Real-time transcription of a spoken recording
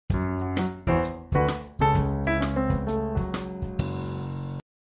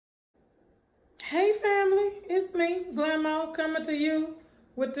Glammo coming to you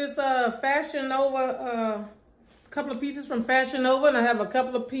with this Fashion Nova, couple of pieces from Fashion Nova, and I have a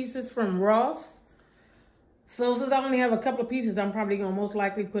couple of pieces from Ross. So since I only have a couple of pieces, I'm probably gonna most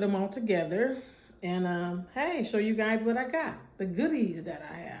likely put them all together and hey, show you guys what I got, the goodies that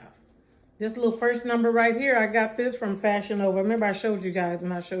I have. This little first number right here, I got this from Fashion Nova. Remember I showed you guys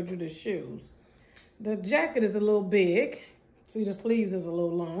when I showed you the shoes. The jacket is a little big. See, the sleeves is a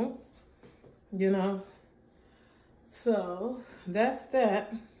little long, you know. So that's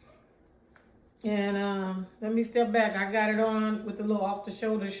that. And let me step back. I got it on with the little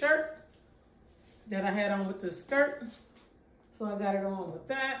off-the-shoulder shirt that I had on with the skirt. So I got it on with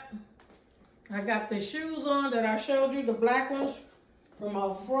that. I got the shoes on that I showed you, the black ones from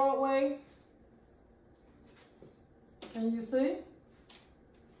off Broadway. Can you see?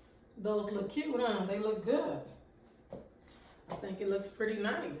 Those look cute, huh? They look good. I think it looks pretty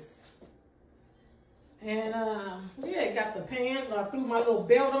nice. And yeah, it got the pants. I threw my little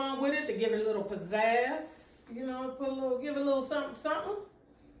belt on with it to give it a little pizzazz. You know, give it a little something, something.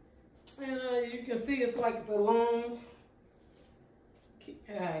 And you can see it's like the long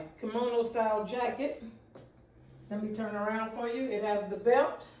kimono style jacket. Let me turn around for you. It has the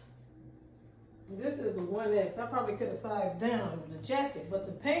belt. This is the 1X. I probably could have sized down the jacket, but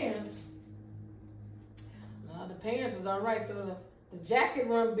the pants, the pants is all right. So the jacket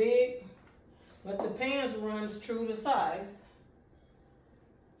run big, but the pants runs true to size.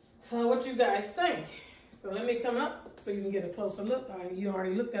 So what you guys think? So let me come up so you can get a closer look. You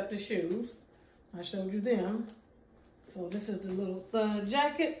already looked at the shoes. I showed you them. So this is the little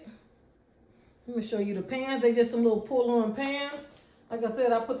jacket. Let me show you the pants. They just some little pull-on pants. Like I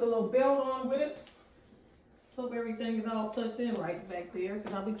said, I put the little belt on with it. Hope everything is all tucked in right back there,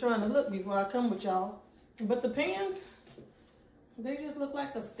 because I'll be trying to look before I come with y'all. But the pants, they just look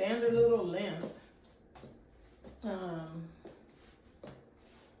like a standard little length.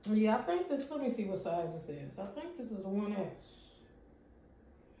 Yeah, I think this, let me see what size this is. I think this is a 1X.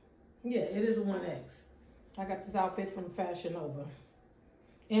 Yeah, it is a 1X. I got this outfit from Fashion Nova.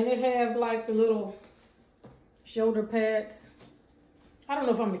 And it has like the little shoulder pads. I don't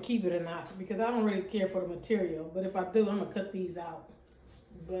know if I'm gonna keep it or not because I don't really care for the material. But if I do, I'm gonna cut these out.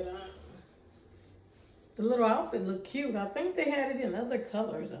 But the little outfit looked cute. I think they had it in other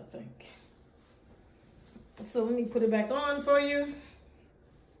colors, I think. So let me put it back on for you.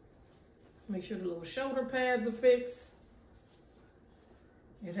 Make sure the little shoulder pads are fixed.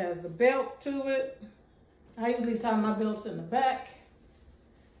 It has the belt to it. I usually tie my belts in the back.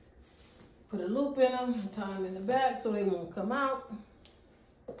 Put a loop in them and tie them in the back so they won't come out.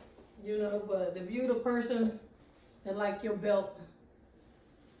 You know, but if you're the person that like your belt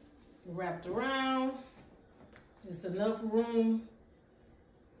wrapped around, it's enough room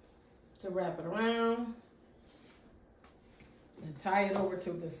to wrap it around and tie it over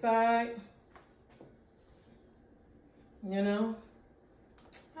to the side. You know,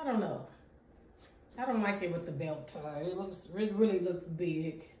 I don't know. I don't like it with the belt tie. It really looks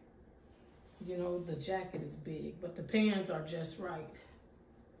big. You know, the jacket is big, but the pants are just right.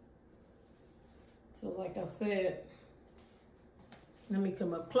 So like I said, let me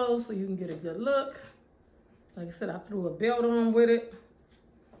come up close so you can get a good look. Like I said, I threw a belt on with it.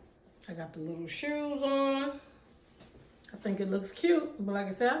 I got the little shoes on. I think it looks cute, but like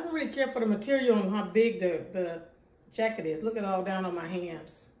I said, I don't really care for the material and how big the jacket is. Look at all down on my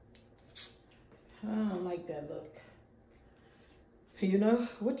hands. I don't like that look. You know,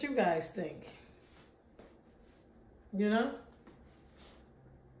 what you guys think? You know?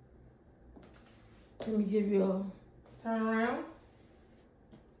 Let me give you a turn around.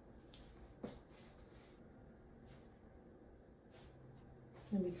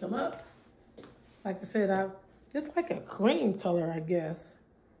 Let me come up. Like I said, it's like a cream color, I guess.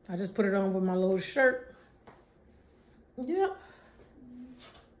 I just put it on with my little shirt. Yep.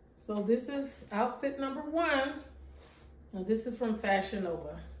 So this is outfit number 1. Now this is from Fashion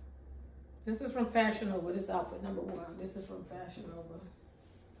Nova. This is from Fashion Nova. This outfit number 1. This is from Fashion Nova.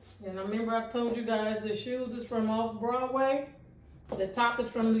 And I remember I told you guys the shoes is from off Broadway. The top is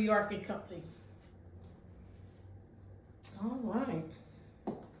from New York & Company. All right.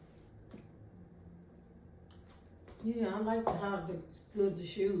 Yeah, I like how good the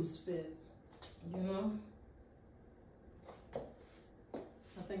shoes fit, you know?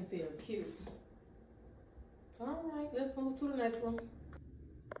 I think they're cute. All right, let's move to the next one.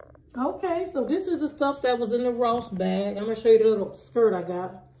 Okay, so this is the stuff that was in the Ross bag. I'm gonna show you the little skirt I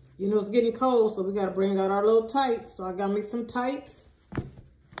got. You know, it's getting cold, so we gotta bring out our little tights. So I got me some tights.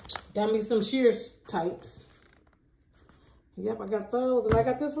 Got me some sheer tights. Yep, I got those. And I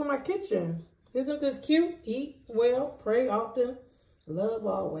got this for my kitchen. Isn't this cute? Eat well, pray often, love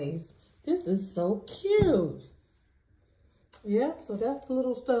always. This is so cute. Yep, so that's the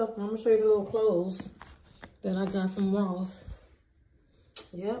little stuff. I'm going to show you the little clothes that I got from Ross.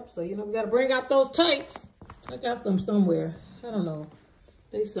 Yep, so you know we got to bring out those tights. I got some somewhere. I don't know.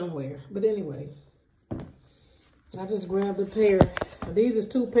 They somewhere. But anyway, I just grabbed a pair. These is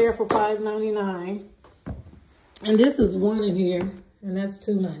 2 pair for $5.99. And this is 1 in here, and that's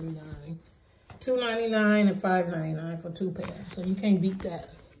 $2.99. $2.99 and $5.99 for 2 pairs. So you can't beat that.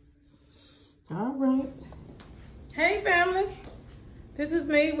 All right. Hey, family. This is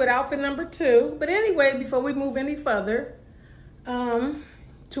me with outfit number 2. But anyway, before we move any further,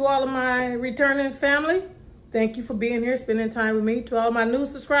 to all of my returning family, thank you for being here, spending time with me. To all of my new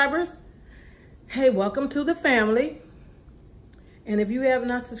subscribers, hey, welcome to the family. And if you have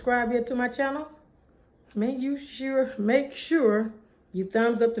not subscribed yet to my channel, make sure you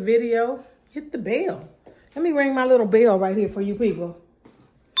thumbs up the video, hit the bell. Let me ring my little bell right here for you people.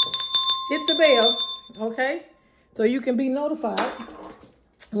 Hit the bell, okay? So you can be notified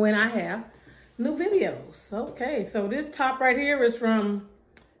when I have new videos. Okay, so this top right here is from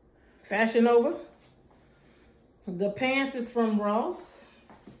Fashion Nova. The pants is from Ross.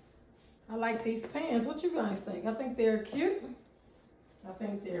 I like these pants. What you guys think? I think they're cute. I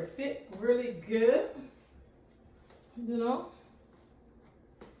think they're fit really good. You know?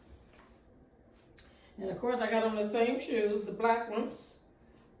 And of course I got on the same shoes, the black ones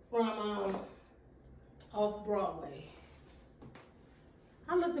from Off Broadway.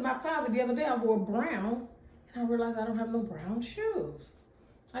 I looked at my closet the other day, I wore brown, and I realized I don't have no brown shoes.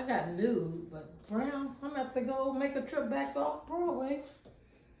 I got nude, but brown, I'm gonna have to go make a trip back to Off Broadway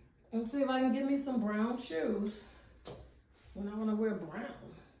and see if I can get me some brown shoes when I wanna wear brown.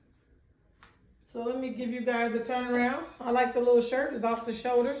 So let me give you guys a turnaround. I like the little shirt, it's off the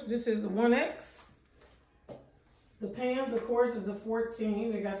shoulders. This is a 1X. The pants, of course, is a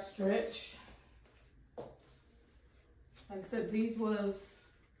 14. They got stretch. Like I said, these was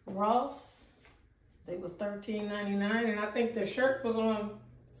Ross. They was $13.99, and I think the shirt was on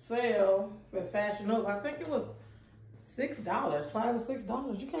sale for Fashion Nova. I think it was $6, $5 or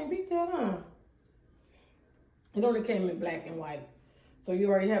 $6. You can't beat that, huh? It only came in black and white. So you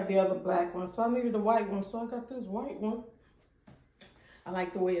already have the other black one. So I needed the white one, so I got this white one. I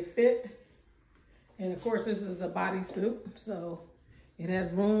like the way it fit. And of course, this is a bodysuit, so it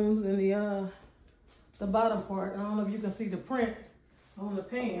has rooms in the bottom part. I don't know if you can see the print on the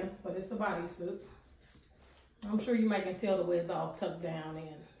pants, but it's a bodysuit. I'm sure you might can tell the way it's all tucked down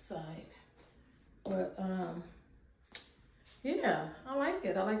inside. But yeah, I like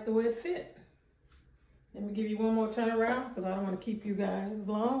it. I like the way it fit. Let me give you one more turn around because I don't want to keep you guys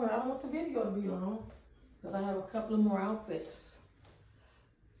long. I don't want the video to be long because I have a couple of more outfits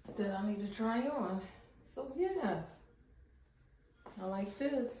that I need to try on. So yes, I like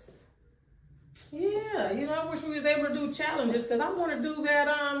this. Yeah, you know, I wish we was able to do challenges because I want to do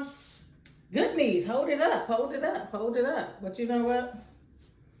that good knees, hold it up, hold it up, hold it up. But you know what?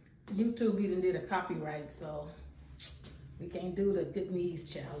 YouTube even did a copyright, so we can't do the good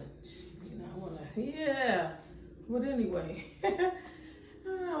knees challenge. You know, I wanna, yeah. But anyway, I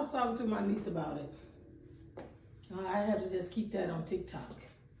was talking to my niece about it. I have to just keep that on TikTok.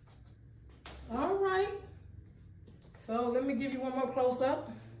 All right, so let me give you one more close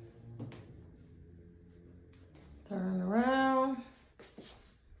up. Turn around.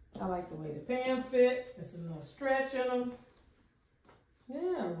 I like the way the pants fit. There's enough stretch in them.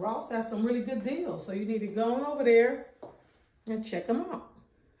 Yeah, Ross has some really good deals, so you need to go on over there and check them out.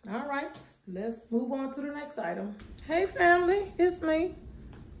 All right, let's move on to the next item. Hey family, it's me.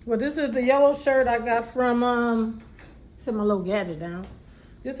 Well, this is the yellow shirt I got from, set my little gadget down.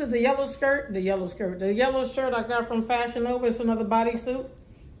 This is the yellow skirt, the yellow shirt I got from Fashion Nova. It's another bodysuit.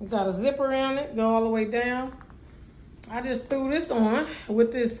 It's got a zipper in it, go all the way down. I just threw this on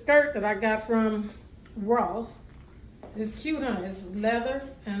with this skirt that I got from Ross. It's cute, huh? It's leather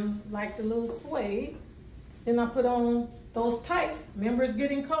and like the little suede. Then I put on those tights. Remember, it's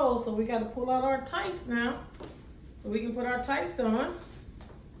getting cold, so we got to pull out our tights now so we can put our tights on.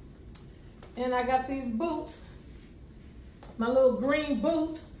 And I got these boots. My little green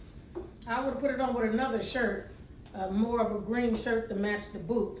boots. I would put it on with another shirt, more of a green shirt to match the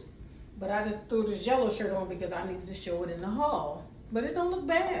boots. But I just threw this yellow shirt on because I needed to show it in the haul. But it don't look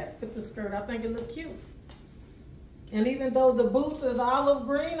bad with the skirt. I think it look cute. And even though the boots is olive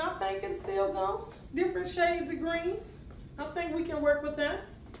green, I think it's still go. Different shades of green. I think we can work with that.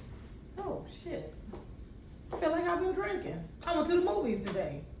 Oh, shit. I feel like I've been drinking. I went to the movies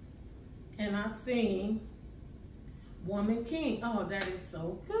today. And I seen Woman King. Oh, that is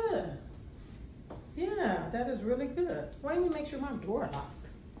so good. Yeah, that is really good. Wait, let me make sure my door locked.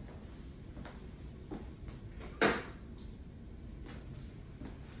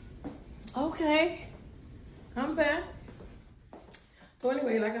 Okay, I'm back. So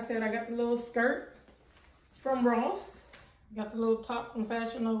anyway, like I said, I got the little skirt from Ross. Got the little top from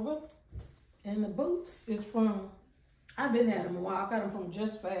Fashion Nova. And the boots is from, I've been had them a while. I got them from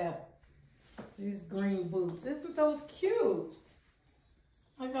Just Fab. These green boots. Isn't those cute?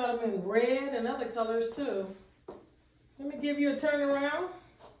 I got them in red and other colors too. Let me give you a turn around.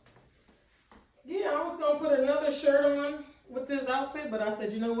 Yeah, I was going to put another shirt on with this outfit, but I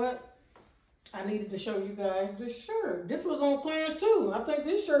said, you know what? I needed to show you guys this shirt. This was on clearance too. I think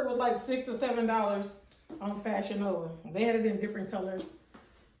this shirt was like $6 or $7 on Fashion Nova. They had it in different colors.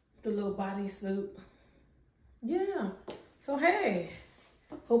 The little bodysuit. Yeah. So hey,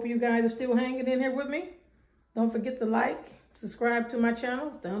 hope you guys are still hanging in here with me. Don't forget to like, subscribe to my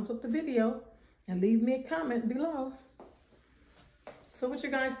channel, thumbs up the video, and leave me a comment below. So what you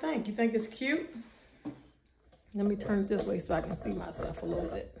guys think? You think it's cute? Let me turn it this way so I can see myself a little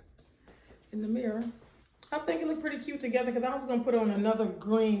bit in the mirror. I think it looked pretty cute together because I was going to put on another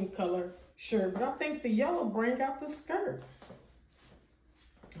green color shirt, but I think the yellow bring out the skirt.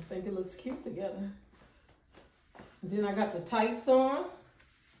 I think it looks cute together. And then I got the tights on.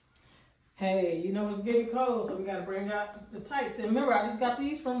 Hey, you know it's getting cold, so we got to bring out the tights. And remember, I just got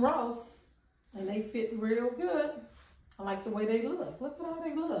these from Ross, and they fit real good. I like the way they look. Look at how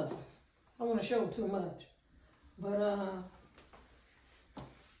they look. I don't want to show too much. But,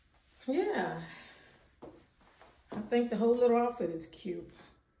 yeah, I think the whole little outfit is cute.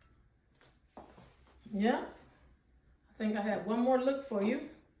 Yeah, I think I have one more look for you.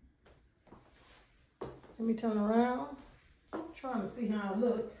 Let me turn around. I'm trying to see how I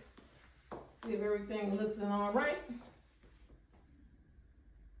look. See if everything looks all right.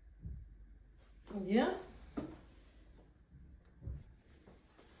 Yeah.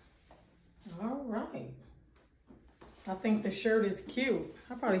 All right. I think the shirt is cute.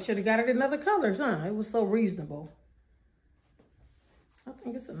 I probably should have got it in other colors, huh? It was so reasonable. I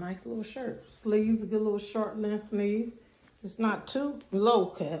think it's a nice little shirt. Sleeves, a good little short length sleeve. It's not too low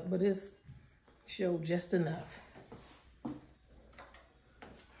cut, but it's showed just enough.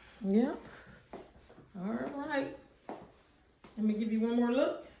 Yep. All right. Let me give you one more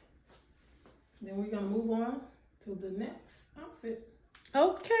look. Then we're going to move on to the next outfit.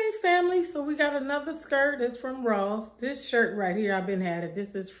 Okay, family, so we got another skirt. It's from Ross. This shirt right here, I've been had it.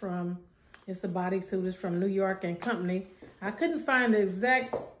 This is from, it's a bodysuit. It's from New York and Company. I couldn't find the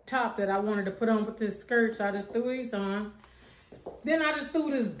exact top that I wanted to put on with this skirt, so I just threw these on. Then I just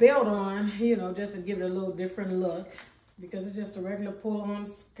threw this belt on, you know, just to give it a little different look because it's just a regular pull-on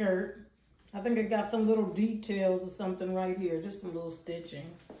skirt. I think it got some little details or something right here, just some little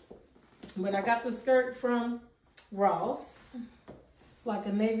stitching. But I got the skirt from Ross. It's like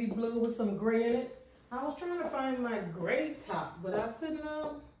a navy blue with some gray in it. I was trying to find my gray top, but I couldn't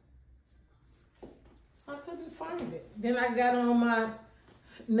find it. Then I got on my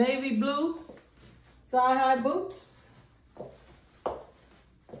navy blue thigh-high boots.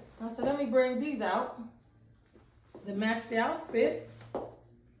 I said, let me bring these out to match the outfit.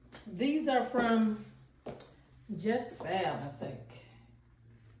 These are from Just Fab, I think.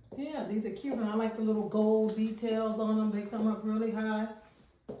 Yeah, these are cute, and I like the little gold details on them. They come up really high.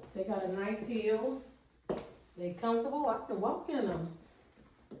 They got a nice heel. They comfortable. I can walk in them.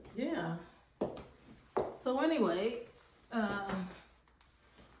 Yeah. So anyway,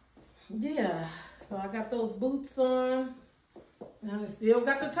 yeah. So I got those boots on. And I still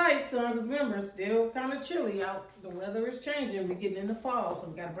got the tights on, because remember, it's still kind of chilly out. The weather is changing. We're getting in the fall, so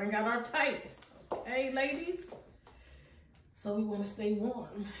we got to bring out our tights. Okay, ladies? So we want to stay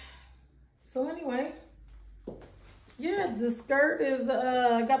warm. So anyway, yeah, the skirt is,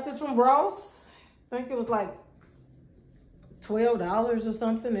 I got this from Ross. I think it was like $12 or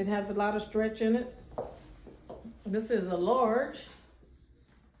something. It has a lot of stretch in it. This is a large.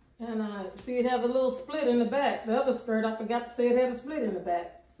 And see, it has a little split in the back. The other skirt, I forgot to say it had a split in the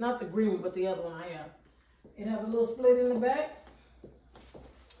back. Not the green one, but the other one I have. It has a little split in the back.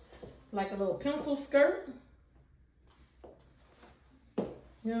 Like a little pencil skirt.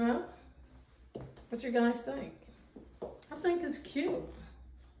 You know? What you guys think? I think it's cute.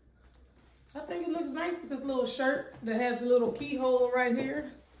 I think it looks nice with this little shirt that has a little keyhole right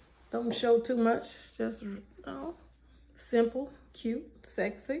here. Don't show too much. Just, you know, simple, cute,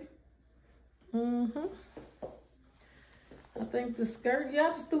 sexy. I think the skirt, yeah, I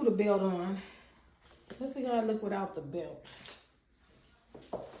just threw the belt on. Let's see how I look without the belt.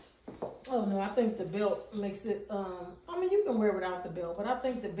 Oh no, I think the belt makes it, I'm mean, you can wear it without the belt, but I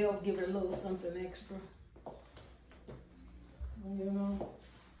think the belt give it a little something extra. You know,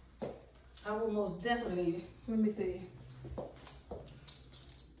 I will most definitely, let me see.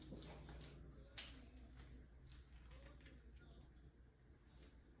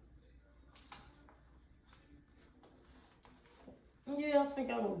 Yeah, I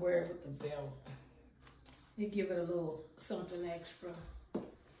think I would wear it with the belt. You give it a little something extra.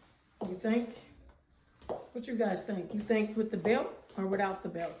 You think? What you guys think? You think with the belt or without the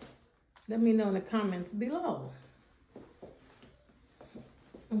belt? Let me know in the comments below.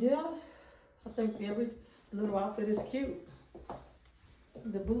 Yeah, I think every little outfit is cute.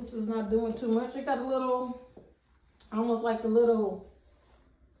 The boots is not doing too much. It got a little, almost like a little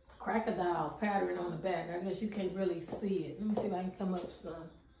crocodile pattern on the back. I guess you can't really see it. Let me see if I can come up some.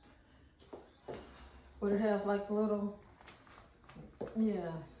 But it has like a little,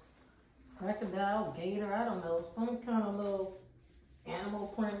 yeah, crocodile, gator, I don't know, some kind of little animal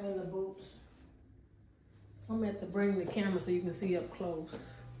print in the boots. I'm meant to bring the camera so you can see up close.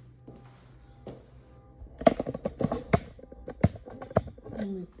 Let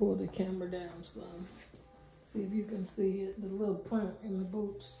me pull the camera down some. See if you can see it, the little print in the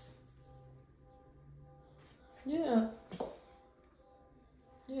boots. Yeah.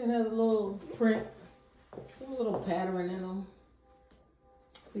 Yeah, it has a little print, some little pattern in them.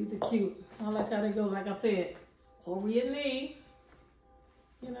 These are cute. I like how they go, like I said, over your knee.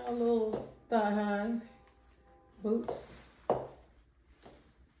 You know, a little thigh-high boots.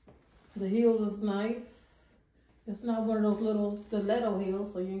 The heel is nice. It's not one of those little stiletto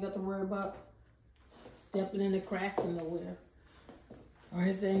heels, so you ain't got to worry about stepping in the cracks and nowhere. Or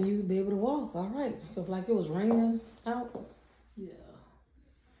anything, you be able to walk. All right. Feels like it was raining out. Yeah.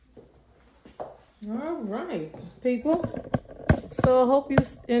 All right, people. So I hope you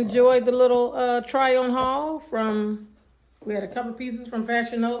enjoyed the little try-on haul from, we had a couple pieces from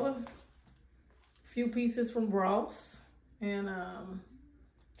Fashion Nova, a few pieces from Ross, and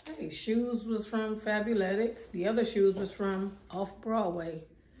hey, shoes was from Fabuletics. The other shoes was from Off-Broadway.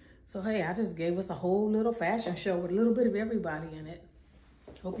 So hey, I just gave us a whole little fashion show with a little bit of everybody in it.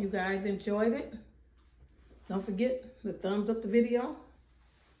 Hope you guys enjoyed it. Don't forget to thumbs up the video,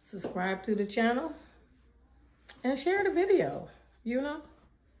 subscribe to the channel, and share the video. You know,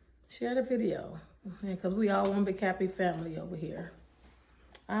 share the video, because we all one big happy family over here.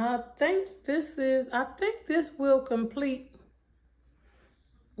 I think this will complete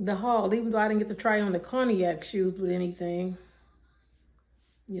the haul, even though I didn't get to try on the cognac shoes with anything,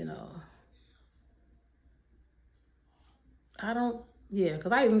 you know. Yeah,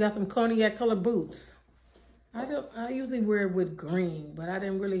 because I even got some cognac color boots. I usually wear it with green, but I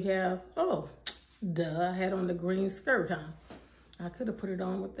didn't really have, oh, duh, I had on the green skirt, huh? I could have put it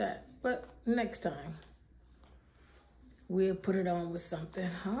on with that, but next time we'll put it on with something.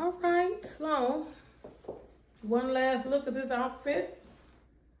 All right, so one last look at this outfit.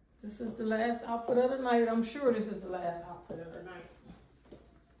 This is the last outfit of the night. I'm sure this is the last outfit of the night.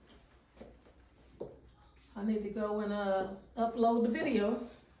 I need to go and upload the video.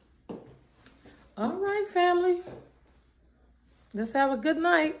 All right, family. Let's have a good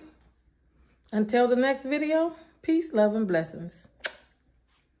night. Until the next video, peace, love, and blessings.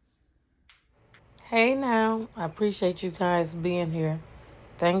 Hey now, I appreciate you guys being here.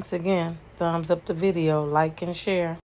 Thanks again. Thumbs up the video, like and share.